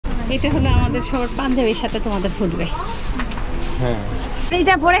এটা হলো আমাদের সবার পাঞ্জাবির সাথে তোমাদের ফুটবে। হ্যাঁ,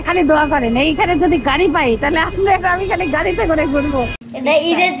 এইটা পরে খালি দোয়া করেন এইখানে যদি গাড়ি পাই তাহলে আমি খালি গাড়িতে করে ঘুরবো। এটা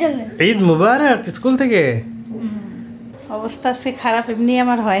ঈদের জন্য। ঈদ মুবারক। স্কুল থেকে অবস্থা সে খারাপ, এমনি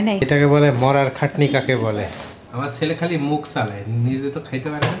আমার হয় নাই। এটাকে বলে মরার খাটনি কাকে বলে। আমার ছেলে খালি মুখ চালায়, নিজে তো খাইতে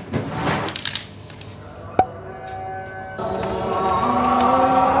পারে না।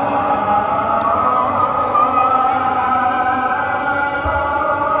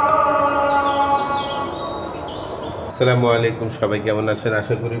 আসসালামু আলাইকুম, সবাই কেমন আছেন?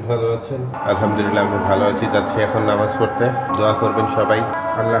 আশা করি ভালো আছেন। আলহামদুলিল্লাহ আমি ভালো আছি। যাচ্ছি এখন নামাজ পড়তে, দোয়া করবেন সবাই।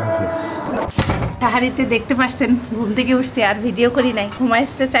 আল্লাহ হাফেজ। সাহারিতে দেখতে পাচ্ছেন ঘুম থেকে উঠছি, আর ভিডিও করি নাই।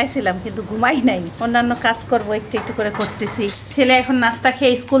 ঘুমাইতে চাইছিলাম কিন্তু ঘুমাই নাই, অন্যান্য কাজ করবো একটু একটু করে করতেছি। ছেলে এখন নাস্তা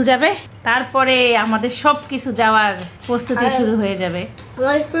খেয়ে স্কুল যাবে, তারপরে আমাদের সব কিছু যাওয়ার প্রস্তুতি শুরু হয়ে যাবে।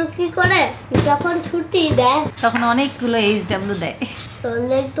 আমার স্কুল কি করে যখন ছুটি দেয় তখন অনেকগুলো HW দেয়, তো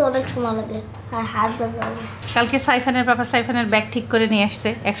লেগ তো অনেক সময় লাগে আর হাত ব্যথা লাগে। কালকে সাইফানের পাপা সাইফানের ব্যাগ ঠিক করে নিয়ে আসছে,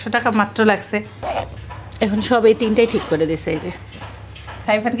 100 টাকা মাত্র লাগছে। এখন সব এই তিনটাই ঠিক করে দিছে। এই যে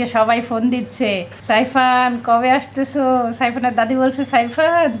সাইফানকে সবাই ফোন দিচ্ছে, সাইফান কবে আসতেছো? সাইফানের দাদি বলছে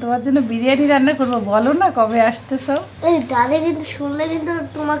সাইফান তোমার জন্য বিরিয়ানি রান্না করবো, বলো না কবে আসতেছো। এই দাদি কিন্তু শুনলে কিন্তু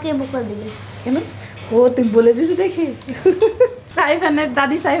তোমাকে বোকা দিবে। কেন? ও তুই বলে দিছি দেখি। সাইফানের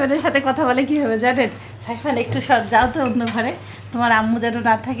দাদি সাইফানের সাথে কথা বলে কীভাবে জানেন? সাইফান একটু যাও তো অন্য ঘরে, তোমার আম্মু যেন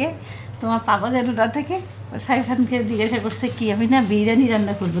না থাকে, তোমার পাপা যেন না থাকে। সাইফানকে জিজ্ঞাসা করছে কি, আমি না বিরিয়ানি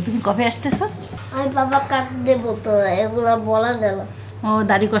রান্না করবো, তুমি কবে আসতেছো? আমি বাবা কাট দেবো, তো এগুলা বলা যায় না। ও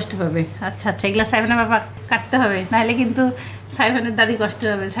দাদি কষ্ট পাবে। আচ্ছা আচ্ছা, এগুলা সাইফানের বাবা কাটতে হবে, নাহলে কিন্তু সাইফানের দাদি কষ্ট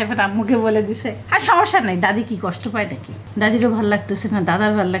পাবে। সাইফান আম্মুকে বলে দিছে। আর সমস্যা নাই, দাদি কি কষ্ট পায় নাকি? দাদিরও ভাল লাগতেছে না,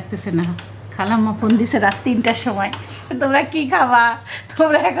 দাদার ভাল লাগতেছে না। খালাম্মা ফোন দিছে রাত 3টার সময়, তোমরা কি খাবা,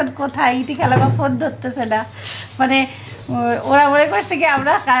 তোমরা এখন কোথায়? ইটি খালাম্মা ফোন ধরতেছে না। মানে ওরা মনে করছে কি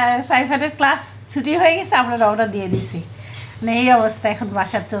আমরা সাইফানের ক্লাস ছুটি হয়ে গেছে, আমরা রওনা দিয়ে দিছি। মানে এই অবস্থা এখন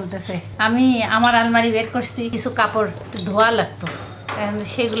বাসার চলতেছে। আমি আমার আলমারি বের করছি, কিছু কাপড় ধোয়া লাগতো,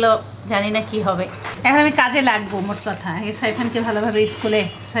 সেগুলো জানি না কি হবে। এখন আমি কাজে লাগবো, মোট কথা। এই সাইফানকে ভালোভাবে স্কুলে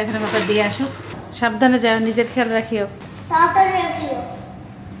সাইফানের ব্যাপার দিয়ে আসুক। সাবধানে যাও, নিজের খেয়াল রাখিও। তাড়াতাড়ি আসিও।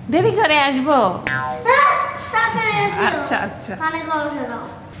 দেরি করে আসবো। তাড়াতাড়ি আসিও। আচ্ছা আচ্ছা, কানে কথা দাও।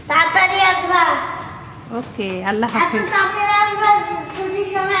 তাড়াতাড়ি আসবা। ওকে, আল্লাহ হাফেজ। তাড়াতাড়ি আসবা, ছুটির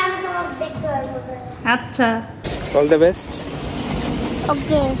সময় আমি তোমাকে দেখতে আসবো। আচ্ছা, all the best.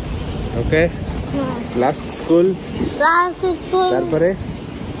 Okay okay, last school, তারপরে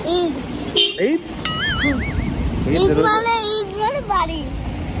ঈদ। ঈদ ঈদ মানে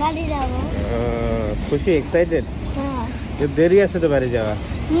বাড়ি যাবো। খুশি, এক্সাইটেড? হ্যাঁ, দেরি আছে তো বাড়ি যাওয়া।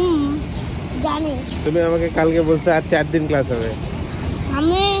 জানি। তুমি আমাকে কালকে বলছো আর 4 দিন ক্লাস হবে।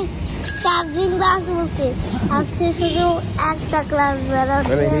 আমি 4 দিন ক্লাস বলছি, আজকে শুধু একটা ক্লাস বেরোচ্ছে।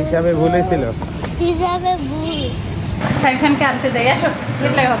 মানে হিসাবে ভুলেছিল। হিসাবে ভুল। সাইফানকে আনতে যাই, আসো।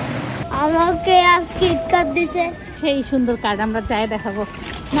 গেট লাগাও। আমাকে আজকে ঈদ কার্ড দিছে। সেই সুন্দর কার্ড আমরা চাই দেখাবো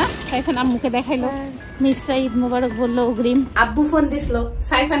না? সাইফান আম্মুকে দেখাইলো, মিস্টার ঈদ মুবারক বললো অগ্রিম। আব্বু ফোন দিছিল,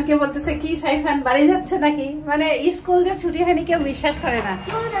 সাইফানকে বলতেছে কি সাইফান বাড়ি যাচ্ছে নাকি? মানে স্কুল যে ছুটি হয়নি কেউ বিশ্বাস করে না।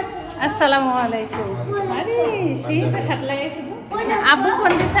 আসসালামু আলাইকুম। আরে সেইটা সাথে লাগাইছে তো। আব্বু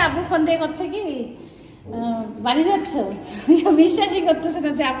ফোন দিছে, আব্বু ফোন দিয়ে করছে কি বাড়ি যাচ্ছ? বিশ্বাসই করতেছে না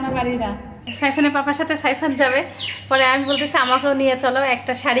যে আমরা বাড়ি না। সাইফানের পাপার সাথে সাইফান যাবে, পরে আমি বলতেছি আমাকেও নিয়ে চলো,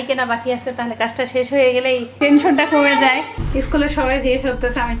 একটা শাড়ি কেনা বাকি আছে, তাহলে কাজটা শেষ হয়ে গেলেই টেনশনটা কমে যায়। স্কুলে সবাই জিজ্ঞেস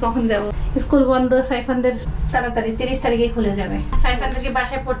করতেছে আমি কখন যাব। স্কুল বন্ধ সাইফানদের তাড়াতাড়ি 30 তারিখে খুলে যাবে। সাইফানদেরকে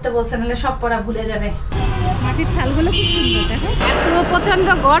বাসায় পড়তে বলছে, নাহলে সব পড়া ভুলে যাবে। মাটির থালগুলো খুব সুন্দর, দেখো। এত প্রচন্ড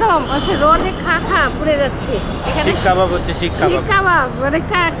গরম আছে, রোদে খা পুড়ে যাচ্ছে। এখানে শিক কাবাব হচ্ছে, শিক কাবাব মানে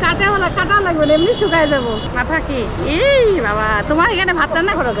কাটা লাগবে, এমনি শুকায় যাবো। মাথা কি এই বাবা, তোমার এখানে ভাত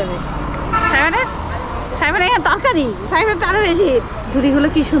রান্না করা যাবে। সাইফানের এখানে তরকারি, সাইফানের আরো বেশি। ঝুড়িগুলো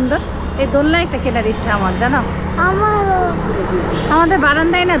কি সুন্দর। এই দোলনা একটা কেনার ইচ্ছা আমার, জানো। আমাদের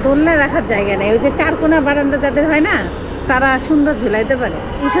বারান্দায় না দোলনা রাখার জায়গা নেই। ওই যে 4 কোণা বারান্দা যাদের হয় না, তারা সুন্দর ঝুলাইতে পারে।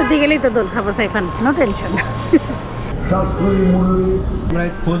 ঈশ্বর দিয়ে গেলেই তো দোল খাবো সাইফান, নো টেনশন। আমরা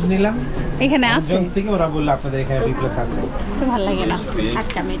খোঁজ নিলাম এখানে আছে থেকে, ওরা বললো আপনাদের এখানে রিপ্লেস আছে। তো ভালো লাগে না।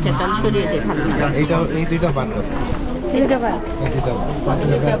 আচ্ছা আমি এটা দল সরিয়ে দিই, ভালো লাগে। এইটা এই দুইটা বাদ দাও,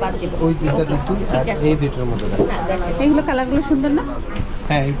 ওই দুইটা দিচ্ছি, আর এই দুইটার মধ্যে দাও। এগুলো কালারগুলো সুন্দর না?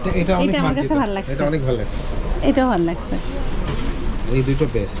 হ্যাঁ, এটা অনেক আমার কাছে ভালো লাগছে। এটা অনেক ভালো লাগছে, এটা ভালো লাগছে। এই দুটো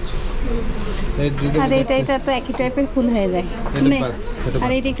বেস্ট। আর এটা তো একই টাইপের ফুল হয়ে যায়,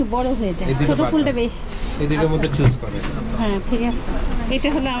 আর এটা একটু বড় হয়ে যায়, ছোট ফুলটা বেশ। এই দুটোর মধ্যে চুজ করে। হ্যাঁ ঠিক আছে, এটা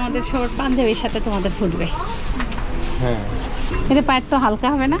হলো আমাদের সবার পাঞ্জাবির সাথে তোমাদের ফুটবে। হ্যাঁ, এটা পায়ের তো হালকা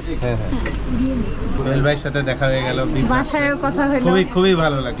হবে না। হ্যাঁ হ্যাঁ, সোহেল ভাইয়ের সাথে দেখা হয়ে গেল, বাসায়ও কথা হলো, খুবই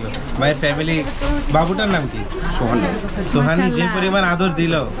ভালো লাগলো। ভাই ফ্যামিলি, বাবুটার নাম কি? সোহানি। সোহানি যে পরিমাণ আদর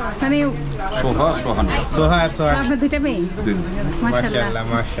দিল, মানে সোহা আর সোহানি, আপনার দুইটা মেয়ে। মাশাআল্লাহ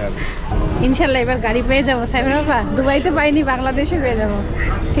মাশাআল্লাহ। ইনশাআল্লাহ এবার গাড়ি পেয়ে যাবো সাইফান বাবা, দুবাইতে পাইনি, বাংলাদেশে পেয়ে যাবো।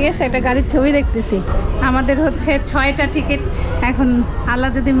 ঠিক আছে, একটা গাড়ির ছবি দেখতেছি। আমাদের হচ্ছে 6টা টিকিট, এখন আল্লাহ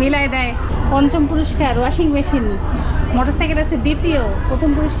যদি মিলাই দেয়। পঞ্চম পুরস্কার ওয়াশিং মেশিন, মোটরসাইকেল আছে দ্বিতীয়, প্রথম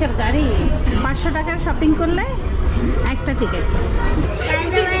পুরস্কার গাড়ি। 500 টাকার শপিং করলে একটা টিকিট।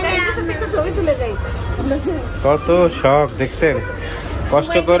 ছবি তুলে যাই। কত শখ দেখছেন,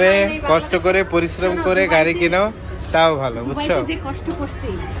 কষ্ট করে পরিশ্রম করে গাড়ি কিনো, তাও ভালো, বুঝছো? যে কষ্ট করছি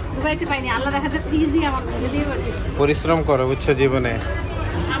দুবাইতে পাইনি, আল্লাহ দেখা যাচ্ছে ইজি আমার করে দিয়ে পারবে। পরিশ্রম করো, বুঝছো, জীবনে।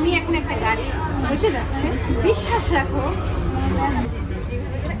 আমি এখন একটা গাড়ি হইতে যাচ্ছে, বিশ্বাস রাখো।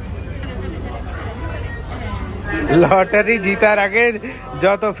 লটারি জিতার আগে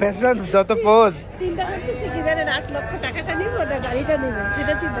যত ফ্যাশন, যত পোজ, চিন্তা করতেছি কি জানেন, 8 লক্ষ টাকাটা নিব না গাড়িটা নিব,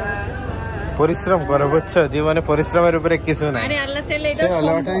 সেটা চিন্তা করতেছি। পরিশ্রম করো, বুঝছো, জীবনে পরিশ্রমের উপরে কিছু নাই। আরে আল্লাহ চাইলে এটা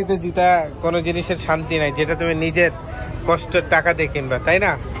লটারিতে জিতা কোনো জিনিসের শান্তি নাই, যেটা তুমি নিজের কষ্টের টাকা দিয়ে কিনবা, তাই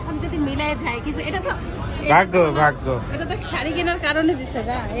না? এখন যদি মিলায় যায় কিছু, এটা তো ভাগ্য। এটা তো শাড়ি কেনার কারণে দিছে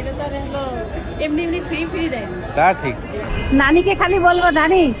না, এটা তো আর হলো এমনি ফ্রি দেয়। তা ঠিক। নানিকে খালি বলবো,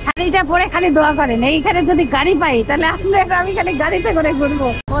 নানি শাড়িটা পরে খালি দোয়া করেন, এইখানে যদি গাড়ি পাই তাহলে আমি খালি গাড়িতে করে ঘুরবো।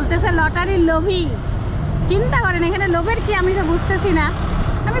 বলতেছে লটারির লোভী, চিন্তা করেন এখানে লোভের কি আমি তো বুঝতেছি না,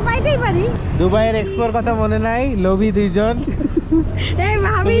 আমি পাইতেই পারি। দুবাইয়ের এক্সপোর কথা মনে নাই, লোভী দুইজন। এই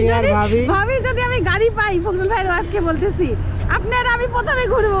ভাবি যদি আমি গাড়ি পাই, ফখরুল ভাইয়ের ওয়াইফকে বলতেছি আপনারা আমি প্রথমে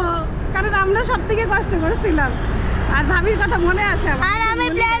ঘুরবো, কারণ আমরা সব থেকে কষ্ট করছিলাম। আর ভাবির কথা মনে আছে আর আমি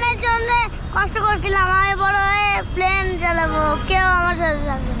প্লেনের জন্য কষ্ট করছিলাম, আমি বড় হয়ে প্লেন চালাবো, কেউ আমার সাথে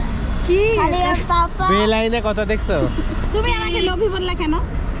যাবে না। কি বে লাইনে কথা দেখছো? তুমি আমাকে লোভী বললা কেন?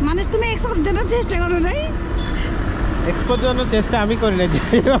 মানে তুমি এক্সপোর্ট জন্য চেষ্টা করো নাই? এক্সপোর্ট জন্য চেষ্টা আমি করি না,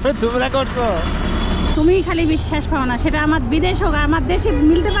 যেভাবে তোমরা করছো। তুমি খালি বিশ্বাস পাও না, সেটা আমার বিদেশ হোক আমার দেশে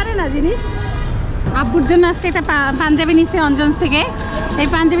মিলতে পারে না জিনিস। আব্বুর জন্য আজকে একটা পাঞ্জাবি নিচ্ছে অঞ্জন থেকে। এই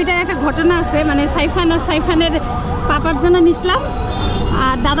পাঞ্জাবিটার একটা ঘটনা আছে, মানে সাইফানের পাপার জন্য নিছিলাম,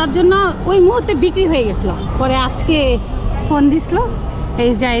 আর দাদার জন্য ওই মুহূর্তে বিক্রি হয়ে গেছিল। পরে আজকে ফোন দিছিল,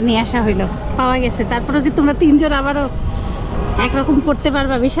 এই যাই নিয়ে আসা হইলো, পাওয়া গেছে। তারপরে যে তোমরা 3 জন আবারও একরকম পড়তে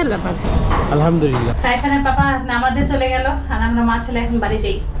পারবা, বিশাল ব্যাপার। আলহামদুলিল্লাহ। সাইফানের পাপা নামাজে চলে গেল, আর আমরা মা ছেলে এখন বাড়ি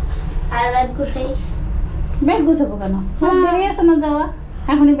যাই। আর ব্যাগ গুছাই। ব্যাগ গুছাবো কেন? দেরি আছে না যাওয়া,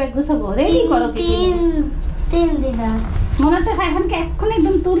 এখনই ব্যাগ গুছাবো। রেডি করো। 3 দিন মনে হচ্ছে সাইফানকে এক্ষুনি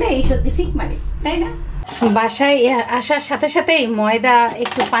একদম তুলে এই সর্দি ফিক মারি, তাই না? বাসায় আসার সাথে সাথেই ময়দা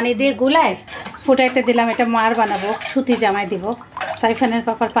একটু পানি দিয়ে গুলায় ফুটাইতে দিলাম। এটা মার বানাবো, সুতি জামাই দিব। সাইফানের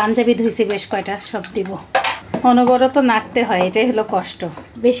পাপার পাঞ্জাবি ধুইছি বেশ কয়টা, সব দিব। অনবরত নাড়তে হয়, এটাই হলো কষ্ট।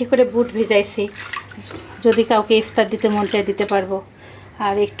 বেশি করে বুট ভিজাইছি, যদি কাউকে ইফতার দিতে মন চায় দিতে পারবো।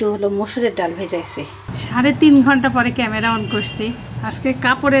 আর একটু হলো মসুরের ডাল ভেজাইছি। 3.5 ঘন্টা পরে ক্যামেরা অন করছি। আজকে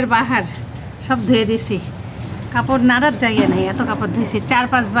কাপড়ের বাহার সব ধুয়ে দিছি, কাপড় নাড়ার জায়গা নেই, এত কাপড় ধুইছি।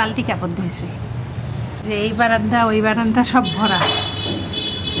 4-5 বালতি কাপড় ধুইছি, যে এই বারান্দা ওই বারান্দা সব ভরা।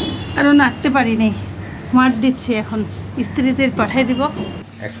 আরও নাড়তে পারিনি, মার দিচ্ছি। এখন স্ত্রীদের পাঠিয়ে দিব।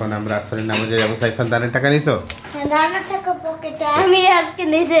 এখন আমরা আসলে নামাজে যাবো। সাইফান দানের টাকা নিছো? দানা টাকা পকেটে আমি আজকে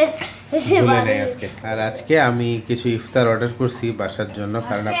নিজে আজকে। আর আজকে আমি কিছু ইফতার অর্ডার করছি বাসার জন্য,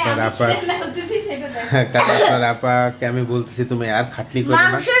 কারণ আপনার আপাকে আমি বলতেছি তুমি আর খাটনি করো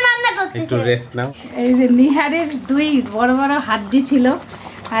না, একটু রেস্ট নাও। এই যে নিহারের 2 বড় বড় হাড্ডি ছিল,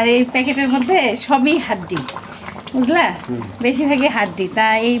 আর এই প্যাকেটের মধ্যে সবই হাড্ডি, বুঝলা, বেশিরভাগই হাড্ডি। তা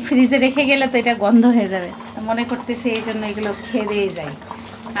এই ফ্রিজে রেখে গেলে তো এটা গন্ধ হয়ে যাবে, মনে করতেছি এই জন্য এগুলো খেয়ে দিয়ে যাই।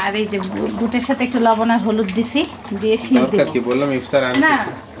 আর এই যে বুটের সাথে একটু লবণ আর হলুদ দিছি, দিয়ে শীষ দিব। কি বললাম, ইফতার আনতেছি না,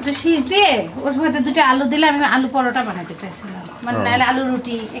 একটু শীষ দিয়ে ওর মধ্যে 2টা আলু দিলে। আমি আলু পরোটা বানাতে চাইছিলাম, মানে নাহলে আলু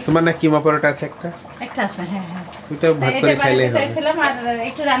রুটি। তোমার না কিমা পরোটা আছে? একটা আছে, হ্যাঁ। ওটা ভাগ করে খাইলেই হবে। চাইছিলাম, আর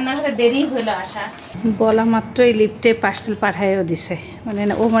একটু রান্নাঘরে দেরি হলো আসা। বলা মাত্রই লিফটে পার্সেল পাঠাইও দিছে, মানে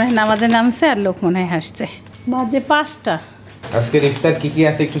ও মনে হয় নামাজে নামছে, আর লোক মনে হয় হাসছে। বাজে 5টা। আজকের ইফতার কি কি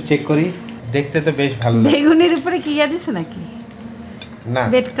আছে একটু চেক করি। দেখতে তো বেশ ভালো লাগে। বেগুনের উপরে কি দিছে নাকি? না,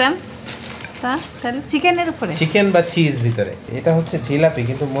 ব্রেড ক্রাম্বস। তাহলে চিকেনের উপরে চিকেন বা চিজ ভিতরে। এটা হচ্ছে জিলাপি,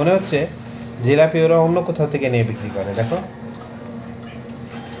 কিন্তু মনে হচ্ছে জিলাপি ওরা অন্য কোথাও থেকে নিয়ে বিক্রি করে। দেখো,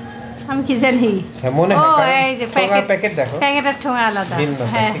 আমি কি জানি। হ্যাঁ, মনে হয় এই যে প্যাকেট দেখো, প্যাকেটের ঠোঙা আলাদা।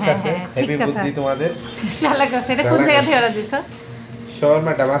 হ্যাঁ, ঠিক আছে। হেভি বুদ্ধি তোমাদের। শালা কাছে এটা কোন জায়গা থেকে অর্ডার দিছো?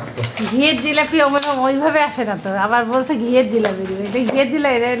 শর্মা ডামাস্কো। ঘিয়ের জিলাপি ওইভাবে আসে না তো, আবার বলছে ঘিয়ের জিলাপি দিবে। এটা ঘিয়ের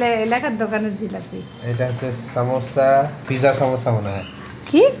জিলাপি, এলাকার দোকানের জিলাপি। এটা হচ্ছে সামোসা, পিজা সামোসা মনে হয়।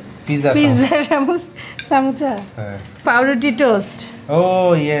 কি পিৎজা সামোসা হ্যাঁ পাউরুটি টোস্ট ও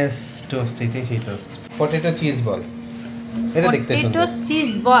ইয়েস টোস্ট এটাই সেই টোস্ট পটেটো চিজ বল এটা দেখতে সুন্দর পটেটো চিজ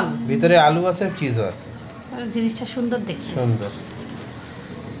বল ভিতরে আলু আছে চিজও আছে জিনিসটা সুন্দর দেখতে সুন্দর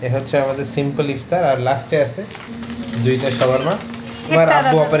এ হচ্ছে আমাদের সিম্পল ইফতার আর লাস্টে আছে দুইটা শাওয়ারমা এবার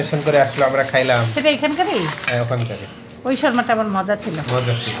আব্বু অপারেশন করে আসলো আমরা খাইলাম সেটা এখানকারই হ্যাঁ ওখানকারই ওই শর্মাটা আমার মজা ছিল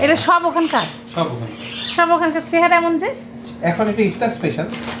মজা ছিল এটা সব ওখানকার সব ওখানকার চেহারা এমন যে এখন এটা ইফতার স্পেশাল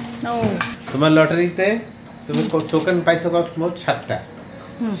ও তোমার লটারিতে তুমি টোকেন পাইছো মোট 7টা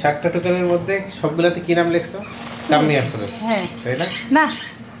 7টা টোকেনের মধ্যে সবগুলাতে কি নাম লিখছো কাম্মি আফরোজ হ্যাঁ তাই না না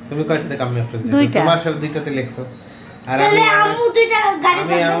তুমি কয়টাতে কাম্মি আফরোজ দুইটা তোমার সব দুইটাতে লিখছো আর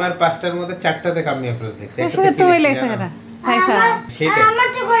আমি আমার 5টার মধ্যে 4টাতে কাম্মি আফরোজ লিখছি সেটা তো লিখছ না সাইফা সেটা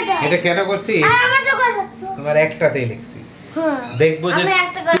এটা কেন করছি তোমার একটাতেই লিখছি দেখবো যে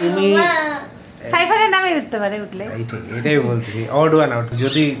তুমি সাইফারের নামে উঠতে পারে উঠলে এটাই বলতেছি অড ওয়ান আউট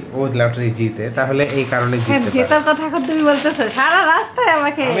যদি ও লটারি জিতে তাহলে এই কারণে জিততে পারে জেতার কথা এখন তুমি বলতেছো সারা রাস্তায়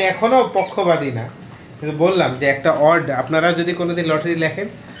আমাকে আমি এখনো পক্ষপাতী না কিন্তু বললাম যে একটা অড আপনারা যদি কোনোদিন লটারি লেখেন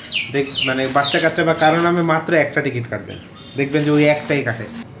মানে বাচ্চা কাচ্চা বা কারো নামে মাত্র একটা টিকিট কাটবেন দেখবেন যে ওই একটাই কাটে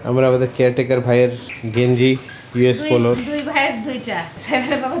আমরা আমাদের কেয়ারটেকার ভাইয়ের গেঞ্জি ইউএস পোলোর দুই ভাইয়ের দুইটা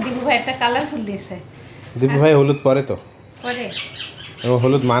সাইফারের বাবা দিবু ভাই একটা কালারফুল দিয়েছে দিবু ভাই হলুদ পরে তো পরে ও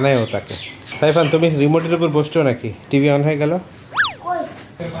হলুদ মানায়ও তাকে সাইফান তুমি রিমোটের উপর বসছো নাকি টিভি অন হয়ে গেল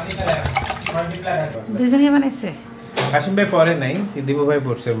দুজনই বানাইছে কাশিম ভাই পরে নাই দিবু ভাই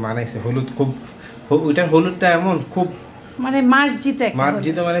পড়ছে মানাইছে হলুদ খুব ওইটার হলুদটা এমন খুব মানে মার্জিত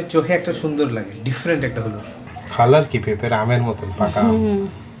মানে চোখে একটা সুন্দর লাগে ডিফারেন্ট একটা হলুদ কালার কি পেঁপের আমের মতন পাকা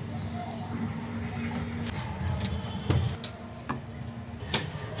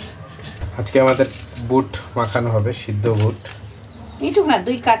আজকে আমাদের বুট মাখানো হবে সিদ্ধ বুট এইটুক না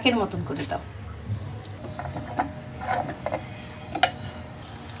দুই কাকের মতন করে দাও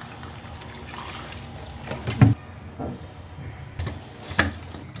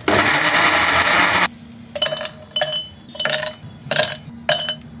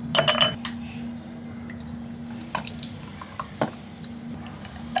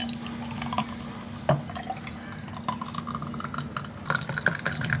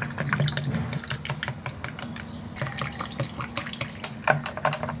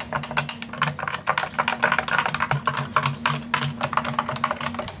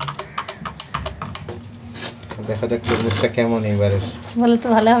দেখা যাক তরমুজটা কেমন এবারে বলে তো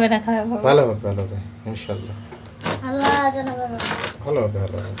ভালো হবে না খাওয়া ভালো হবে ইনশাআল্লাহ ভালো হবে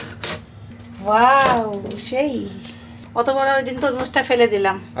ওয়াও সেই অত বড় ওই দিন তরমুজটা ফেলে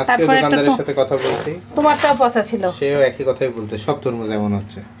দিলাম তারপর একটা দোকানদারের সাথে কথা বলছি তোমারটাও পচা ছিল সেও একই কথাই বলতে সব তরমুজ এমন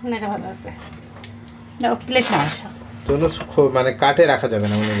হচ্ছে না এটা ভালো আছে নাও প্লেট নাও তরমুজ মানে কাটে রাখা যাবে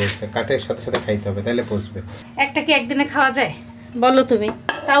না উনি বলছে কাটের সাথে সাথে খাইতে হবে তাহলে পচবে একটা কি একদিনে খাওয়া যায় বলো তুমি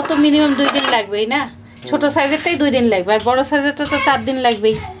তাও তো মিনিমাম 2 দিন লাগবেই না ছোট সাইজেরটাই 2 দিন লাগবে আর বড় সাইজেরটা তো 4 দিন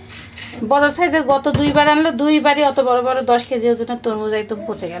লাগবেই বড় সাইজের গত 2 বার আনলো 2 বারই অত বড় বড় 10 কেজি ওজনের তরমুজ একদম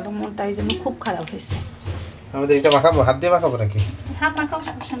পচে গেল মনটা এই জন্য খুব খারাপ হয়েছে আমাদের এটা মাখাবো হাত দিয়ে মাখাবো নাকি হাত মাখাও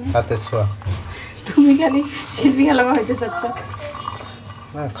সমস্যা নেই হাতে ছোঁয়া তুমি খালি শিল্পী খালামা হইতে চাচ্ছ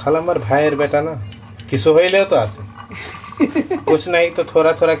না খালামার ভাইয়ের বেটা না কিছু হইলেও তো আছে কুছ নাই তো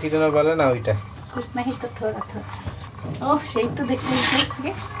থোড়া থোড়া কি যেন বলে না ওইটা কুছ নাই তো থোড়া থোড়া ও সেই তো দেখতে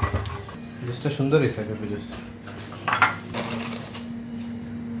ইচ্ছে জুসটা সুন্দর হয়েছে কিন্তু জুস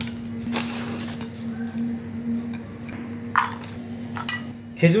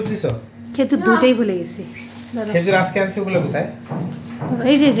খেজুর দিছো খেজুর দুইটাই ভুলে গেছি খেজুর আজকে আনছে বলে কোথায়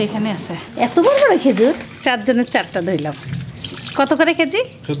এই যে এখানে আছে এত বড় বড় খেজুর 4 জনের 4টা ধইলাম কত করে কেজি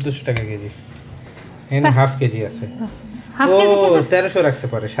 1400 টাকা কেজি এখানে হাফ কেজি আছে হাফ কেজি 1300 রাখছে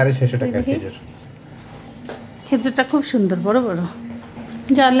পরে 650 টাকা খেজুর খেজুরটা খুব সুন্দর বড় বড়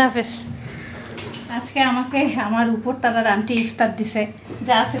যা আল্লাহ হাফেজ আজকে আমাকে আমার উপর তারা আন্টি ইফতার দিছে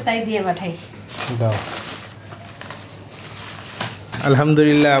যা আছে তাই দিয়ে পাঠাই দাও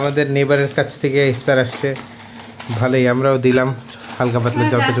আলহামদুলিল্লাহ আমাদের নেবারের কাছ থেকে ইফতার আসছে ভালোই আমরাও দিলাম হালকা পাতলা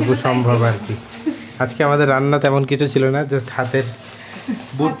যতটুকু সম্ভব আর কি আজকে আমাদের রান্না তেমন কিছু ছিল না জাস্ট হাতের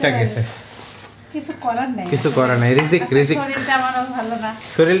বুটটা গেছে কিছু করার নাই রিজিক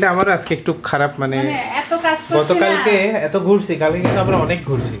শরীরটা আমারও আজকে একটু খারাপ মানে গতকালকে এত ঘুরছি কালকে কিন্তু আমরা অনেক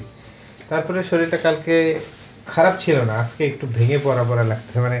ঘুরছি তারপরে শরীরটা কালকে খারাপ ছিল না আজকে একটু ভেঙে পড়া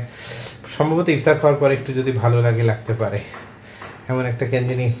লাগতেছে মানে সম্ভবত ইফতার খাওয়ার পরে একটু যদি ভালো লাগে লাগতে পারে এমন একটা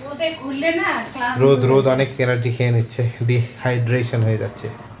কেনজিনি রোদ অনেক এনার্জি খেয়ে নিচ্ছে ডিহাইড্রেশন হয়ে যাচ্ছে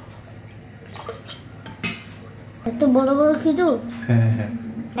এত বড় বড় খেজুর হ্যাঁ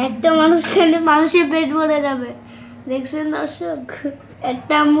একটা মানুষ খেলে মানুষের পেট ভরে যাবে দেখছেন দর্শক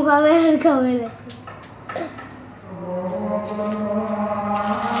একটা আম্মু খাবে আর খাবে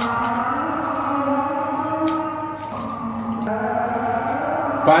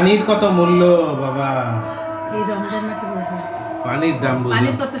পানির কত মূল্য বাবা, এই রমজান মাসে বলবো পানির দাম বুঝো,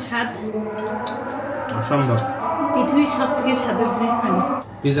 পানির কত স্বাদ, অসম্ভব। পৃথিবীর সবথেকে স্বাদের জিনিস পানি।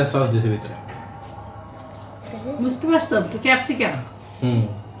 পিৎজা সস দিছে ভিতরে, বুঝতে পারছো? ক্যাপসিকাম,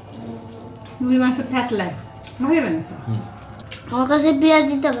 মুরগি মাংস থাকলাই ভালো বানাইছো। আমার কাছে পেঁয়াজ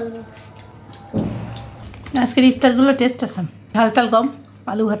দিতে পারবো। আজকের ইফতারগুলো টেস্ট আছে, ঝাল টাল কম,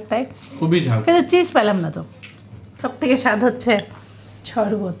 আলু ভর্তায় খুবই ঝাল, কিন্তু চিজ পেলাম না তো। সব থেকে স্বাদ হচ্ছে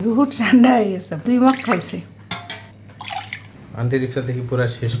শরবত, বহুত ঠান্ডা হয়ে গেছে, 2 মগ খাইছে। আন্টি রিক্সা থেকে পুরো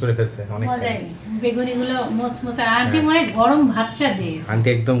শেষ করে ফেলছে, অনেক মজাই নেই। বেগুনিগুলো মোচমোচা, আন্টি মনে গরম ভাত চা দিয়েছে, আন্টি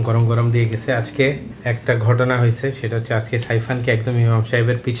একদম গরম গরম দিয়ে গেছে। আজকে একটা ঘটনা হয়েছে, সেটা হচ্ছে আজকে সাইফানকে একদম ইমাম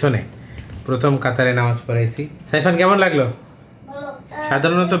সাহেবের পিছনে প্রথম কাতারে নামাজ পড়াইছি। সাইফান কেমন লাগলো?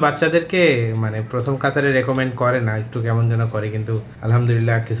 সাধারণত বাচ্চাদেরকে মানে প্রথম কাতারে রেকমেন্ড করে না, একটু কেমন যেন করে, কিন্তু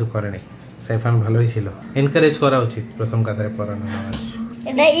আলহামদুলিল্লাহ কিছু করে নাই। সাইফান ভালোই ছিল, এনকারেজ করা উচিত প্রথম কাতারে পড়ানো নামাজ।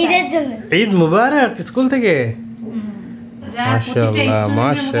 এটা ঈদের জন্য। ঈদ মুবারক স্কুল থেকে। মাশাআল্লাহ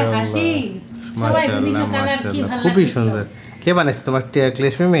মাশাআল্লাহ মাশাআল্লাহ মাশাআল্লাহ, খুবই সুন্দর। কে বানাইছে তোমার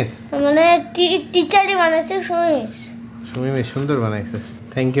ক্লেশমি মিস? মানে টিচারই বানাইছে, সুমি মিস সুন্দর বানাইছে।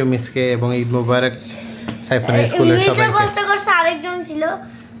 থ্যাংক ইউ মিসকে, এবং ঈদ মুবারক সাইফানের স্কুলের সবাইকে। কষ্ট করছে আরেকজন ছিল,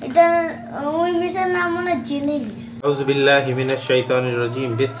 এটা ওই মিসের নাম মনে জিনি মিস। আউযু বিল্লাহি মিনাশ শাইতানির রাজিম,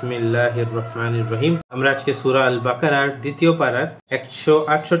 বিসমিল্লাহির রহমানির রহিম। আমরা আজকে সূরা আল বাকারার দ্বিতীয় পারার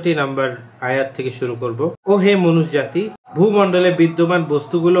 168 নম্বর আয়াত থেকে শুরু করব। ও হে মনুষ্য জাতি, ভূমণ্ডলে বিদ্যমান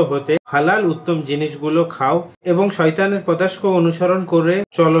বস্তুগুলো হতে হালাল উত্তম জিনিসগুলো খাও এবং শয়তানের পদাঙ্ক অনুসরণ করে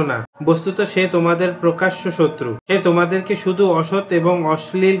চলো না। বস্তুত সে তোমাদের প্রকাশ্য শত্রু। সে তোমাদেরকে শুধু অসৎ এবং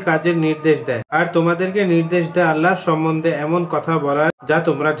অশ্লীল কাজের নির্দেশ দেয়, আর তোমাদেরকে নির্দেশ দেয় আল্লাহর সম্বন্ধে এমন কথা বলার যা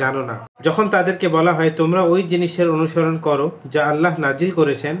তোমরা জানো না। যখন তাদেরকে বলা হয় তোমরা ওই জিনিসের অনুসরণ করো যা আল্লাহ নাজিল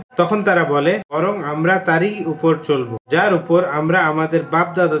করেছেন, তখন তারা বলে বরং আমরা তারই উপর চলবো যার উপর আমরা আমাদের বাপ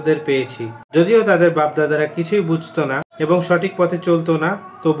দাদাদের পেয়েছি। যদিও তাদের বাপ দাদারা কিছুই বুঝতো না এবং সঠিক পথে চলতো না,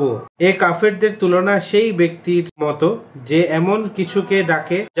 তবুও এ কাফেরদের তুলনা সেই ব্যক্তির মতো যে এমন কিছুকে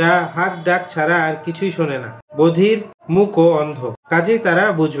ডাকে যা হাত ডাক ছাড়া আর কিছুই শোনে না, বধির, মূক ও অন্ধ, কাজেই তারা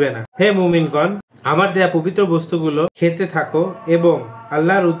বুঝবে না। হে মুমিনগণ, আমার দেয়া পবিত্র বস্তুগুলো খেতে থাকো এবং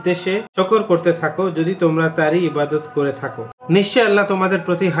আল্লাহর উদ্দেশ্যে শুকর করতে থাকো যদি তোমরা তারই ইবাদত করে থাকো। নিশ্চয় আল্লাহ তোমাদের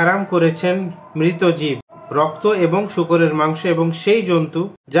প্রতি হারাম করেছেন মৃত জীব, রক্ত এবং শূকরের মাংস এবং সেই জন্তু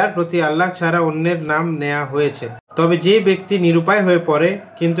যার প্রতি আল্লাহ ছাড়া অন্যের নাম নেওয়া হয়েছে। তবে যে ব্যক্তি নিরুপায় হয়ে পড়ে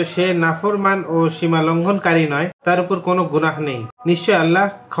কিন্তু সে নাফরমান ও সীমা লঙ্ঘনকারী নয়, তার উপর কোনো গুনাহ নেই। নিশ্চয় আল্লাহ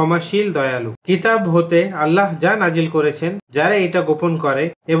ক্ষমাশীল দয়ালু। কিতাব হতে আল্লাহ যা নাজিল করেছেন, যারা এটা গোপন করে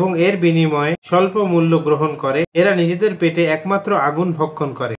এবং এর বিনিময়ে স্বল্প মূল্য গ্রহণ করে, এরা নিজেদের পেটে একমাত্র আগুন ভক্ষণ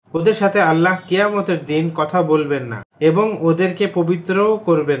করে। ওদের সাথে আল্লাহ কিয়ামতের দিন কথা বলবেন না এবং ওদেরকে পবিত্রও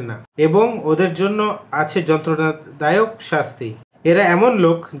করবেন না, এবং ওদের জন্য আছে যন্ত্রণাদায়ক শাস্তি। এরা এমন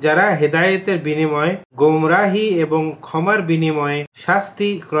লোক যারা হেদায়েতের বিনিময়ে গোমরাহি এবং ক্ষমার বিনিময়ে শাস্তি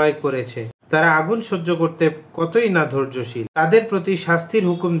ক্রয় করেছে। তারা আগুন সহ্য করতে কতই না ধৈর্যশীল। তাদের প্রতি শাস্তির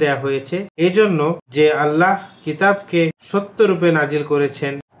হুকুম দেয়া হয়েছে এজন্য যে আল্লাহ কিতাবকে সত্যরূপে নাজিল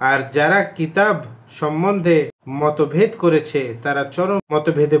করেছেন, আর যারা কিতাব সম্বন্ধে মতভেদ করেছে তারা চরম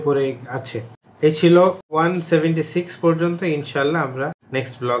মতভেদে পড়ে আছে। এই ছিল 176 পর্যন্ত। ইনশাল্লাহ আমরা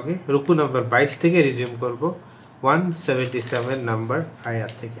নেক্সট ব্লগে রুকু নাম্বার 22 থেকে রিজিউম করব 177 নাম্বার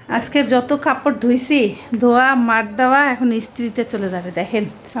আয়াত থেকে। আজকে যত কাপড় ধুইছি, ধোয়া মার দেওয়া এখন ইস্ত্রিতে চলে যাবে। দেখেন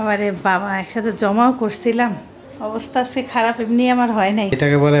আমারে বাবা একসাথে জমাও করছিলাম, অবস্থা আজকে খারাপ, এমনি আমার হয় নাই।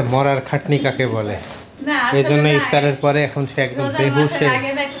 এটাকে বলে মরার খাটনি কাকে বলে। এই জন্য ইফতারের পরে এখন সে একদম বেহুশ,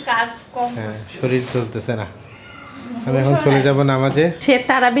 শরীর চলতেছে না। আমি এখন চলে যাব নামাজে। সে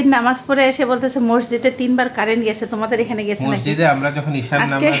তারাবির নামাজ পড়ে এসে বলতেছে মসজিদে 3 বার কারেন্ট গেছে, তোমাদের এখানে গেছে নাকি? মসজিদে আমরা যখন ঈশার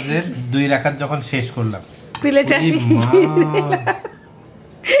নামাজের 2 রাকাত যখন শেষ করলাম, প্লেট আসি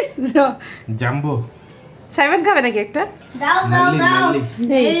জাম্বো সাইমন খাবে নাকি একটা? দাও দাও দাও,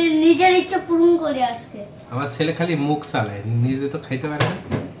 নিজের ইচ্ছা পূরণ করে আজকে। আমার ছেলে খালি মুখ চালায়, নিজে তো খাইতে পারে না।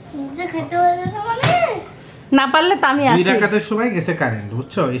 নিজে খেতে পারে না মানে না পারলে তো আমি আসি। 2 রাকাতের সময় গেছে কারেন্ট,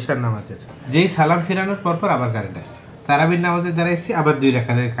 বুঝছো? ঈশার নামাজের যেই সালাম ফিরানোর পর আবার কারেন্ট আসছে। তারাবির নামাজে দাঁড়াইছি, আবার 2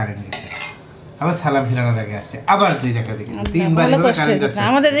 রাকাতের কারেন্ট গেছে, আবার সালাম ফিরানোর আগে আসছে, আবার 2 রাকাতে গেছে, 3 বার এভাবে কারেন্ট যাচ্ছে।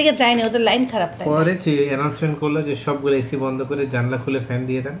 আমাদের দিকে যায়নি, ওদের লাইন খারাপ। তাই পরে যে অ্যানাউন্সমেন্ট করলো যে সবগুলো এসি বন্ধ করে জানলা খুলে ফ্যান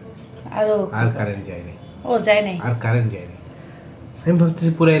দিয়ে দেন, আর কারেন্ট যায়নি। ও যায় নাই, আর কারেন্ট যায়নি। আমি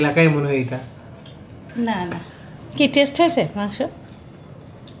ভাবতেছি পুরো এলাকায় মনে হয় এটা। না না, কি টেস্ট হয়েছে মাংস?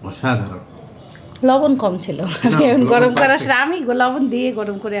 অসাধারণ। লবণ কম ছিল, আমি এখন গরম করার সময় আমি লবণ দিয়ে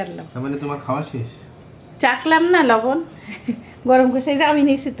গরম করে আনলাম। তার মানে তোমার খাওয়া শেষ? চাকলাম না লবণ গরম করছে, এই যে আমি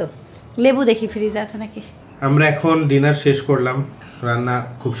নিয়েছি তো। লেবু দেখি ফ্রিজে আছে নাকি। আমরা এখন ডিনার শেষ করলাম, রান্না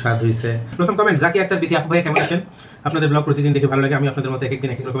খুব স্বাদ হয়েছে। প্রথম কমেন্ট জাকি আক্তার বিথি, আপু ভাই কেমন আছেন? আপনাদের ব্লগ প্রতিদিন দেখে ভালো লাগে। আমি আপনাদের মতো এক একদিন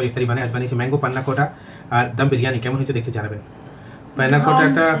এক এক রকমের ইফতারি বানাই। আজ বানিয়েছি ম্যাঙ্গো পান্না কোটা আর দম বিরিয়ানি। কেমন হয়েছে দেখতে জানাবেন। পান্না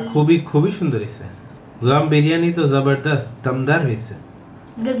কোটাটা খুবই খুবই সুন্দর হয়েছে। দম বিরিয়ানি তো জবরদস্ত দমদার হয়েছে,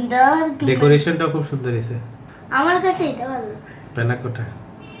 ডেকোরেশনটাও খুব সুন্দর হয়েছে। আমার কাছে এটা ভালো পান্না কোটা,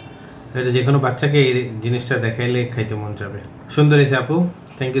 এটা যে কোনো বাচ্চাকে এই জিনিসটা দেখাইলে খাইতে মন যাবে। সুন্দর হয়েছে আপু,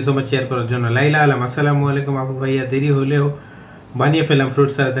 thank you so much share করার জন্য। লাইলা আলম, আসসালামু আলাইকুম আপু ভাইয়া, দেরি হলেও বানিয়ে ফেলাম fruit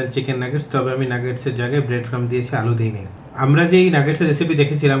salad and chicken nuggets. তবে আমি নাগেটসের জায়গায় ব্রেড ক্রাম্ব দিয়েছি, আলু দিইনি। আমরা যেই নাগেটসের রেসিপি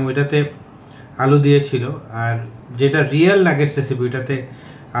দেখেছিলাম ওইটাতে আলু দিয়েছিল, আর যেটা রিয়েল নাগেটস রেসিপি ওইটাতে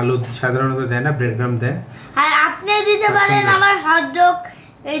আলু সাধারণত দেয় না, ব্রেড ক্রাম্ব দেয়। আর আপনি দিতে পারেন আমার হটডগ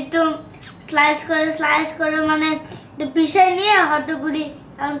একটু স্লাইস করে মানে পিষে নিয়ে হটডগগুলি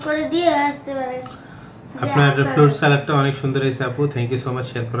এমন করে দিয়ে আসতে পারেন। আপনার ফ্রুট স্যালাডটা অনেক সুন্দর হয়েছে আপু, thank you so much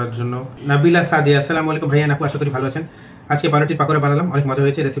share করার জন্য। নাবিলা সাদিয়া, আসসালামু আলাইকুম ভাইয়া আপু, আশা করি ভালো আছেন। আজকে পাউরুটির পাকোড়া বানালাম, অনেক মজা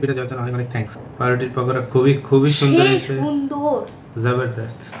হয়েছে। রেসিপিটা যাওয়ার জন্য অনেক অনেক থ্যাঙ্কস। পাউরুটির পাকোড়া খুবই খুবই সুন্দর হয়েছে,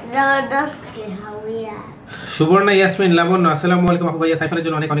 জবরদস্ত। সুবর্ণা ইয়াসমিন লাবণ্য, আসসালামু আলাইকুম আপু ভাইয়া, সাইফানের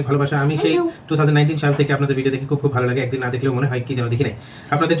জন্য অনেক অনেক ভালোবাসা। আমি সেই 2019 সাল থেকে আপনাদের ভিডিও দেখি, খুব খুব ভালো লাগে। একদিন না দেখলেও মনে হয় কি যেন দেখি নাই।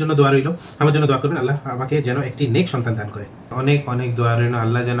 আপনাদের জন্য দোয়া রইল, আমার জন্য দোয়া করবেন, আল্লাহ আমাকে যেন একটি নেক সন্তান দান করে। অনেক অনেক দোয়া রইল,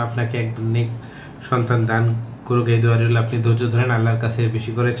 আল্লাহ যেন আপনাকে এক নেক সন্তান দান করুক। এই দোয়া রইল, আপনি ধৈর্য ধরেন, আল্লাহর কাছে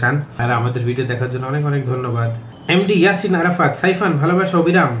বেশি করে চান। আর আমাদের ভিডিও দেখার জন্য অনেক অনেক ধন্যবাদ। এমডি ইয়াসিন আরাফাত, সাইফান ভালোবাসা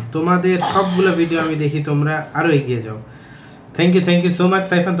অবিরাম, তোমাদের সবগুলো ভিডিও আমি দেখি, তোমরা আরো এগিয়ে যাও। Thank you so much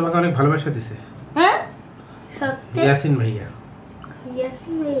Saifan, তোমাকে অনেক ভালোবাসা দিছে। হ্যাঁ সত্যি ইয়াসিন ভাইয়া,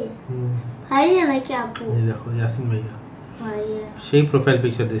 ভাইয়া নাকি আপু? এই দেখো ইয়াসিন ভাইয়া, ভাইয়া সেই প্রোফাইল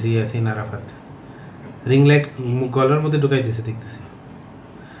পিকচার দিছে ইয়াসিন আরাফাত। রিং লাইট গলার মধ্যে ঢুকাই দিছে, দেখতেছি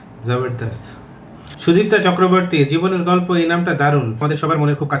জবরদস্ত। সুদীপ্তা চক্রবর্তী, জীবনের গল্প, এই নামটা দারুণ। আমাদের সবার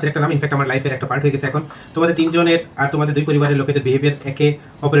মনের খুব কাছের একটা নাম, ইনফ্যাক্ট আমার লাইফের একটা পার্ট হয়ে গেছে এখন। তোমাদের তিনজনের আর তোমাদের দুই পরিবারের লোকেদের বিহেভিয়ার একে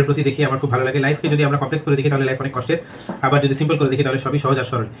অপরের প্রতি দেখি আমার খুব ভালো লাগে। লাইফকে যদি আমরা কমপ্লেক্স করে দেখি তাহলে লাইফ অনেক কষ্টের, আবার যদি সিম্পল করে দেখি তাহলে সবই সহজ আর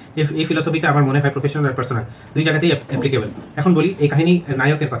সরল। এই ফিলোসফিটা আমার মনে হয় প্রফেশনাল আর পার্সোনাল দুই জায়গাতেই অ্যাপ্লিকেবল। এখন বলি এই কাহিনী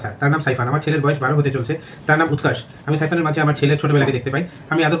নায়কের কথা। তার নাম সাইফান, আমার ছেলের বয়স 12 হতে চলছে। তার নাম উৎকর্ষ। আমি সাইফানের মাঝে আমার ছেলের ছোটবেলাকে দেখতে পাই।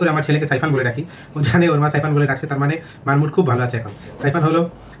 আমি আদর করে আমার ছেলেকে সাইফান বলে ডাকি, ও জানে ওর মা সাইফান বলে ডাকছে, তার মানে মার মুড খুব ভালো আছে এখন। সাইফান হলো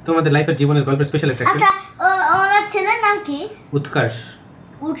তোমাদের লাইফের জীবনের গল্পের স্পেশাল অ্যাট্রাকশন। আচ্ছা ওনার ছেলের নাম কি? উৎকর্ষ।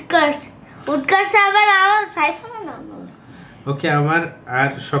 উৎকর্ষ আবার আমার সাইফানের নাম। ওকে, আমার আর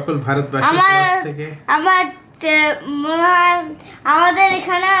সকল ভারতবাসীর তরফ থেকে আমার মনে হয় আমাদের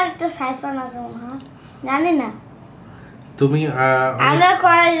এখানে একটা সাইফান আছে মনে হয়, জানি না। তুমি আমরা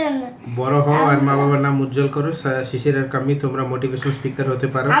কয়জন বড় হও আর মা বাবার নাম উজ্জ্বল করো। শিশির আর কামি, তোমরা মোটিভেশন স্পিকার হতে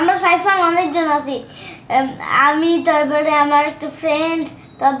পারো। আমরা সাইফান অনেকজন আছি। আমি, তারপরে আমার একটা ফ্রেন্ড,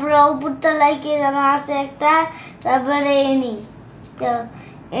 তারপরে উপরতলায় কে যেন আছে একটা, তারপরে এনি তো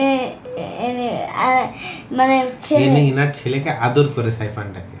মানে ইনার ছেলেকে আদর করে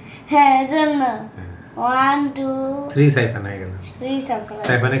সাইফানটাকে। হ্যাঁ জন্য 1 2 3 সাইফান হয়ে গেল। 3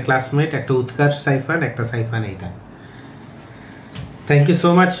 সাইফানের ক্লাসমেট একটা উৎকর্ষ সাইফান, একটা সাইফান এইটা। Thank you so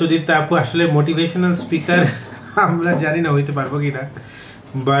much Sudipta আপু। আসলে মোটিভেশনাল স্পিকার আমরা জানি না হইতে পারবো কিনা,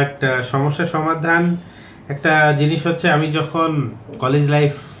 বাট সমস্যার সমাধান একটা জিনিস হচ্ছে, আমি যখন কলেজ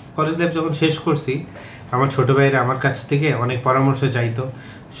লাইফ যখন শেষ করছি, আমার ছোটো ভাইয়েরা আমার কাছ থেকে অনেক পরামর্শ চাইতো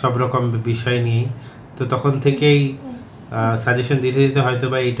সব রকম বিষয় নিয়েই। তো তখন থেকেই সাজেশন দিতে দিতে হয়তো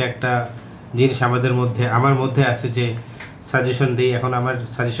বা এটা একটা জিনিস আমার মধ্যে আছে যে সাজেশন দিই। এখন আমার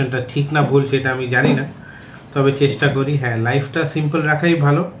সাজেশনটা ঠিক না ভুল সেটা আমি জানি না, তবে চেষ্টা করি। হ্যাঁ, লাইফটা সিম্পল রাখাই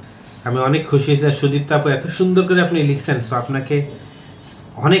ভালো। আমি অনেক খুশি হয়েছি। সুদীপ্তা আপু এত সুন্দর করে আপনি লিখছেন, সো আপনাকে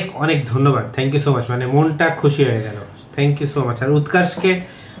অনেক অনেক ধন্যবাদ। থ্যাংক ইউ সো মাচ, মানে মনটা খুশি হয়ে গেল। Thank you so much. আর উৎকর্ষকে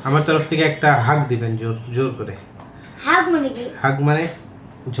আমার তরফ থেকে একটা হাগ দিবেন, জোর করে। হাগ মানে কি? হাগ মানে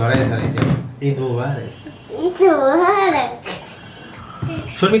জড়ায় ধরে যাবে। ঈদ মোবারক।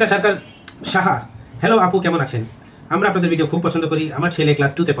 শর্মিতা সরকার সাহা, হ্যালো আপু, কেমন আছেন? আমরা আপনাদের ভিডিও খুব পছন্দ করি। আমার ছেলে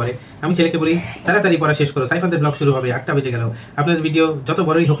ক্লাস 2 তে পড়ে। আমি ছেলেকে বলি তাড়াতাড়ি পড়া শেষ করো, সাইফানদের ব্লগ শুরু হবে, 8টা বেজে গেল। আপনাদের ভিডিও যত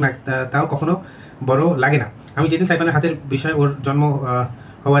বড়ই হোক না তাও কখনো বড় লাগে না। আমি যেদিন সাইফানের হাতের বিষয়, ওর জন্ম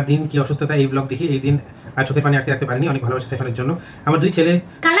হওয়ার দিন কি অসুস্থতা, এই ব্লগ দেখি এই দিন আর চোখের পানি আটকে রাখতে পারিনি। অনেক ভালোবাসা সাইফানের জন্য। আমার 2 ছেলে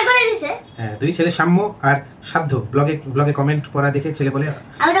কান্না করে দিয়েছে। হ্যাঁ, 2 ছেলে সাম্য আর সাধ্য ব্লগে কমেন্ট পড়া দেখে ছেলে বলে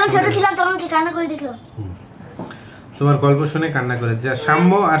আমি যখন ছোট ছিলাম তখন কি কান্না করে দিছিল? তোমার গল্প শুনে কান্না করে। যা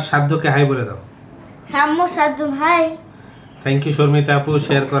সাম্য আর সাধ্যকে হাই বলে দাও। সাম্য সাধ্য হাই। থ্যাংক ইউ শর্মিতা আপু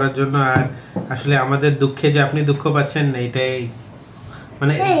শেয়ার করার জন্য। আর আসলে আমাদের দুঃখে যে আপনি দুঃখ পাচ্ছেন, এইটাই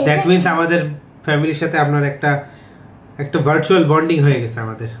মানে দ্যাট মিন্স আমাদের ফ্যামিলির সাথে আপনার একটা ভার্চুয়াল বন্ডিং হয়ে গেছে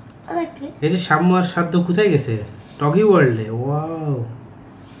আমাদের। এই যে সাম্য আর সাধ্য কোথায় গেছে? টগি ওয়ার্ল্ডে। ওয়াও,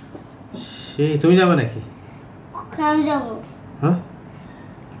 সেই তুমি যাবে নাকি? আমি যাব। হ্যাঁ,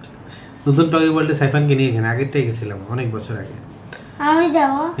 নতুন টগি বলতে সাইফানকে নিয়েছেন, আগেরটাই গেছিলাম অনেক বছর আগে। আমি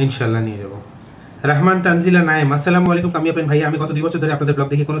যাব ইনশাআল্লাহ নিয়ে যাব। রহমান তানজিলা নাইম, আসসালামু আলাইকুম কামিয়াবেন ভাই, আমি গত 2 বছর ধরে আপনাদের ব্লগ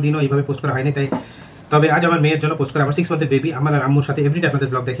দেখি, কোনো দিনও এইভাবে পোস্ট করা হয়নি, তাই তবে আজ আমার মেয়ের জন্য পোস্ট করা। আমার 6 মান্থের বেবি আমার আর আম্মুর সাথে এভরিডে আপনাদের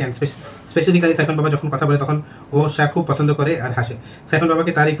ব্লগ দেখে, অ্যান্ড স্পেসিফিক্যালি সাইফান বাবা যখন কথা বলে তখন ও সে খুব পছন্দ করে আর হাসে। সাইফান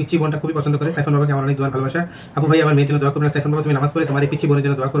বাবাকে তার এই পিচ্চি বোনটা খুবই পছন্দ করে। সাইফান বাবাকে আমার অনেক দোয়ার ভালোবাসা। আপু ভাই আমার মেয়ের জন্য দোয়া করবেন। সাইফান বাবা তুমি নামাজ পড়ে তোমার এই পিচ্চি বোনের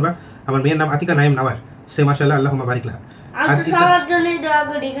জন্য দোয়া করবা। আমার মেয়ের নাম আতিকা নাইম নাওয়ার, সে মাশাআল্লাহ আল্লাহুম্মা বারিক লাহা। আমি সবার জন্যই দোয়া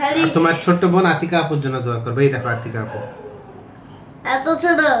করি, খালি তোমার ছোট বোন আতিকা আপুর জন্য দোয়া করবে। এই দেখো আতিকা আপু এত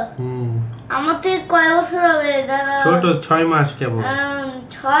ছোট, আমার থেকে কয় বছর হবে? ছোট 6 মাস কেবল।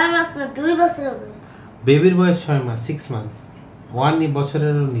 6 মাস না 2 বছর হবে। বেবির বয়স 6 মাস, 6 মান্থস, 1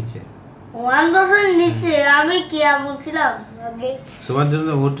 বছরেরও নিচে। 1 বছরের নিচে? আমি কি বলছিলাম আগে তোমার জন্য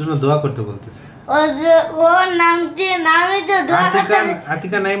ওর জন্য দোয়া করতে বলতেছে। ওর নামই তো দোয়া করতে,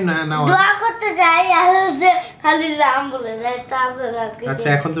 আতিকা নাইম না দোয়া করতে যাই আর যে খালি নাম বলে যায় তারপর। আচ্ছা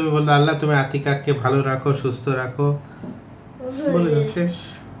এখন তুমি বললে আল্লাহ তুমি আতিকাকে ভালো রাখো, সুস্থ রাখো, বলে দাও শেষ।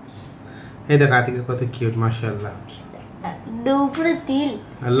 এই দেখো আতিকা কত কিউট মাশাআল্লাহ। উপরে তিল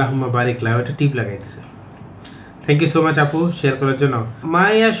আল্লাহুম্মা বারিক লাহা, এটা টিপ লাগাইছে। থ্যাংক ইউ সো মাচ আপু শেয়ার করার জন্য।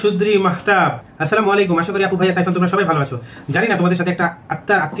 মায়া সুদ্রি মাহতাব, আসসালামু আলাইকুম। আশা করি আপু ভাইয়া সাইফান তোমরা সবাই ভালো আছো। জানি না তোমাদের সাথে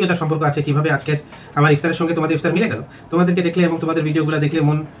একটা আত্মীয়তার সম্পর্ক আছে, কিভাবে আজকের আমার ইফতারের সঙ্গে তোমাদের ইফতার মিলে গেল। তোমাদেরকে দেখলে এবং তোমাদের ভিডিওগুলো দেখলে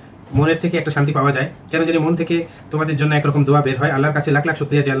মনের থেকে একটা শান্তি পাওয়া যায়। কেন জানি মন থেকে তোমাদের জন্য একরকম দোয়া বের হয়। আল্লাহর কাছে লাখ লাখ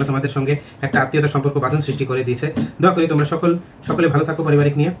শুকরিয়া যে আল্লাহ তোমাদের সঙ্গে একটা আত্মীয়তার সম্পর্ক বাঁধন সৃষ্টি করে দিয়েছে। দোয়া করি তোমরা সকলে ভালো থাকো,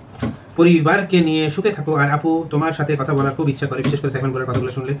 পরিবারকে নিয়ে সুখে থাকো। আর আপু তোমার সাথে কথা বলার খুব ইচ্ছা করে, বিশেষ করে সাইফান বলার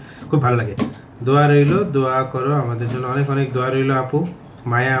কথাগুলো শুনলে খুব ভালো লাগে। দোয়া রইলো, দোয়া করো আমাদের জন্য, অনেক অনেক দোয়া রইলো আপু।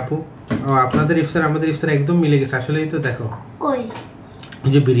 মায়া আপু, ও আপনাদের ইফতার আমাদের ইফতার একদম মিলে গেছে। আসলেই তো দেখো কই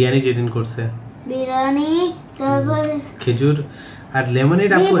যে বিরিয়ানি যেদিন করছে, বিরিয়ানি তারপরে খেজুর আর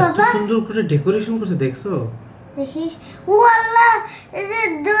লেমনেড, আপু এত সুন্দর করে ডেকোরেশন করছে দেখছো? দেখি ও আল্লাহ, এই যে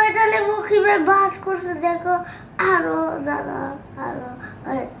দুইটা লেবু কিভাবে ভাঁজ করছে দেখো। আরো দাদা আরো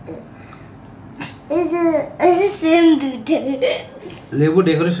এই যে সেম দুইটা লেবু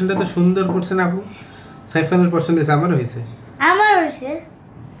ডেকোরেশনটা তো সুন্দর করছে না আপু? সাইফানের পছন্দ হয়েছে, আমার হয়েছে।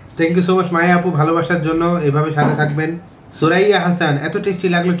 থ্যাংক ইউ সো মাচ মায়া আপু ভালোবাসার জন্য, এভাবে সাথে থাকবেন। সুরাইয়া হাসান, এত টেস্টি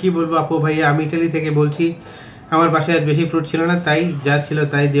লাগলো কি বলবো আপু ভাইয়া, আমি ইটালি থেকে বলছি। আমার বাসায় আজ বেশি ফ্রুট ছিল না, তাই যা ছিল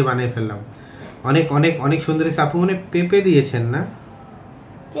তাই দিয়ে বানিয়ে ফেললাম। অনেক অনেক অনেক সুন্দর আপু, মানে পেঁপে দিয়েছেন না?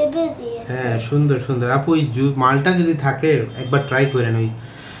 পেঁপে দিয়েছে, হ্যাঁ সুন্দর সুন্দর আপু। ওই মালটা যদি থাকে একবার ট্রাই করেন, ওই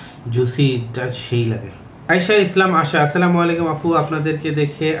জুসিটা সেই লাগে। আয়শা ইসলাম আশা, আসসালামু আলাইকুম আপু, আপনাদেরকে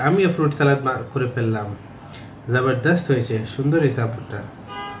দেখে আমিও ফ্রুট সালাদ করে ফেললাম, জবরদস্ত হয়েছে, সুন্দর হয়েছে আপুটা।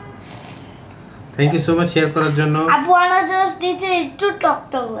 Thank you so much share করার জন্য। আপু আনারস দিতে একটু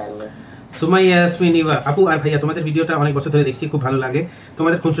টকটক লাগে। সুমাইয়া ইয়াসমিন ইভা, আপু আর ভাইয়া তোমাদের ভিডিওটা অনেক বছর ধরে দেখছি, খুব ভালো লাগে।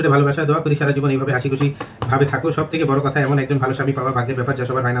 তোমাদের খুনছুটে ভালোবাসা, দোয়া করি সারা জীবন এইভাবে হাসি খুশি ভাবে থাকো। সব থেকে বড় কথা এমন একজন ভালো স্বামী পাওয়া ভাগ্যের ব্যাপার, যা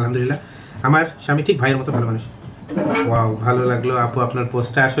সবার হয় না আলহামদুলিল্লাহ। আমার স্বামী ঠিক ভাইয়ের মতো ভালো মানুষ। ওয়াও, ভালো লাগলো আপু আপনার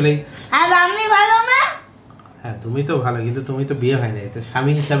পোস্টটা, আসলেই। আর আমি ভালো না? হ্যাঁ তুমি তো ভালো, কিন্তু তুমি তো বিয়ে হয় নাই, তো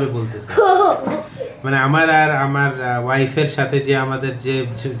স্বামী হিসাবে বলতেছো। মানে আমার আর আমার ওয়াইফের সাথে যে আমাদের যে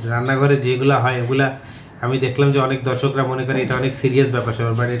রান্নাঘরে যেগুলো হয় ওগুলা আমি দেখলাম যে অনেক দর্শকরা মনে করে এটা অনেক সিরিয়াস ব্যাপার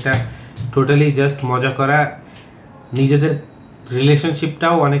স্যাপার, বাট এটা টোটালি জাস্ট মজা করা। নিজেদের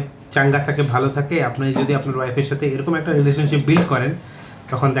রিলেশনশিপটাও অনেক চাঙ্গা থাকে, ভালো থাকে। আপনি যদি আপনার ওয়াইফের সাথে এরকম একটা রিলেশনশিপ বিল্ড করেন,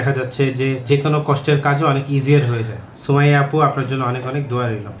 তখন দেখা যাচ্ছে যে কোনো কষ্টের কাজও অনেক ইজিয়ার হয়ে যায়। সুমাইয়া আপু আপনার জন্য অনেক অনেক দোয়া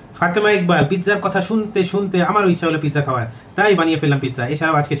রইল। ফাতেমা ইকবাল, পিৎজার কথা শুনতে শুনতে আমারও ইচ্ছা হলো পিৎজা খাওয়ার, তাই বানিয়ে ফেললাম পিৎজা।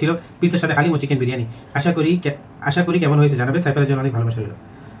 এছাড়াও আজকে ছিল পিৎজার সাথে হালিম ও চিকেন বিরিয়ানি। আশা করি কেমন হয়েছে জানাবে। সাইফানের জন্য অনেক ভালোবাসা রইল।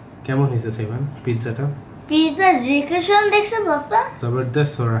 কেমন হয়েছে সাইফান পিৎজাটা? পিৎজার ডেকোরেশন দেখছো বাবা?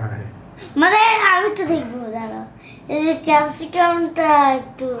 জবরদস্ত हो रहा है। মানে আমি তো দেখবো দাঁড়াও, এই যে ক্যাপসিকামটা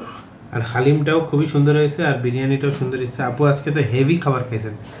একটু, আর হালিমটাও খুবই সুন্দর হয়েছে, আর বিরিয়ানিটাও সুন্দর হয়েছে। আপু আজকে তো হেভি খাবার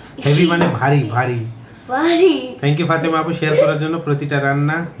খাইছেন, হেভি মানে ভারী ভারী ভারী। থ্যাংক ইউ ফাতেমা আপু শেয়ার করার জন্য, প্রতিটা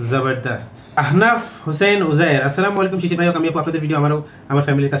রান্না জবরদস্ত। আহনাফ হোসেন উজায়ের, আসসালামু আলাইকুম শিশির ভাই, আমি আপু আপনাদের ভিডিও আমারও আমার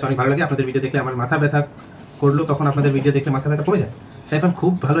ফ্যামিলির কাছে অনেক ভালো লাগে। আপনাদের ভিডিও দেখলে আমার মাথা ব্যথা করলো, তখন আপনাদের ভিডিও দেখলে মাথা ব্যথা কমে যায়। সাইফান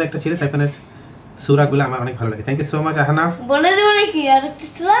খুব ভালো একটা ছেলে, সাইফানের সূরাগুলো আমার অনেক ভালো লাগে। Thank you so much Ahnaf. বলে দেব নাকি আর একটা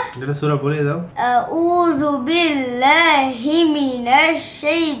সূরা? এটা সূরা বলে দাও। আউযু বিল্লাহি মিনাশ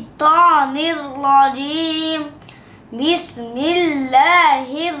শাইতানির রাজিম,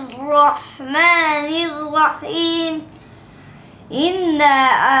 বিসমিল্লাহির রহমানির রহিম, ইন্না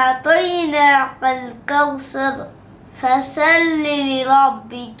আতাইনাকাল কাউসার ফাসাল্লি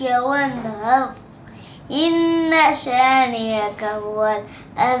লিরাব্বিকা ওয়ানহার, ইন্না শানিয়াকা হুয়াল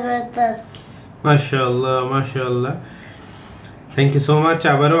আবতার। মাশাআল্লাহ মাশাআল্লাহ, থ্যাংক ইউ সো মাচ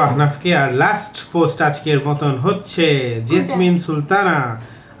আবারও আহনাফকে। আর লাস্ট পোস্ট আজকের মতন হচ্ছে জেসমিন সুলতানা,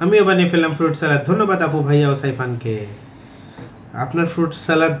 আমিও বানিয়ে ফেললাম ফ্রুট সালাদ। ধন্যবাদ আপু ভাইয়া ও সাইফানকে। আপনার ফ্রুট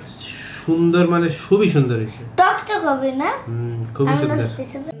সালাদ সুন্দর, মানে খুবই সুন্দর হয়েছে, টকটক হবে না? খুবই সুন্দর।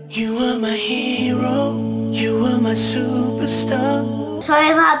 You are my hero, you are my superstar.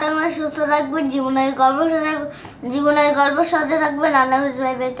 সবাই ভালো থাকবেন, সুস্থ থাকবেন, জীবনের গর্ব সাথে থাকবেন। আল্লাহ হাফেজ,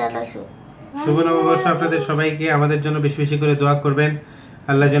 বাই বাই, টাটা। শুভ নববর্ষ আপনাদের সবাইকে। আমাদের জন্য বেশি বেশি করে দোয়া করবেন,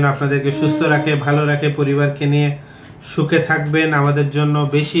 আল্লাহ যেন আপনাদেরকে সুস্থ রাখে, ভালো রাখে, পরিবারকে নিয়ে সুখে থাকবেন। আমাদের জন্য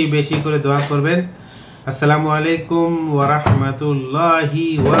বেশি বেশি করে দোয়া করবেন। আসসালামু আলাইকুম ওয়া রাহমাতুল্লাহি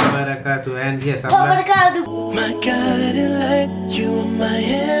ওয়া বারাকাতুহু। And yes, My guiding light, you are my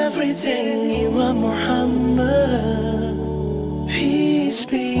everything, you are Muhammad. Peace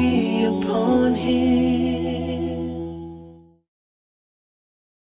be upon him.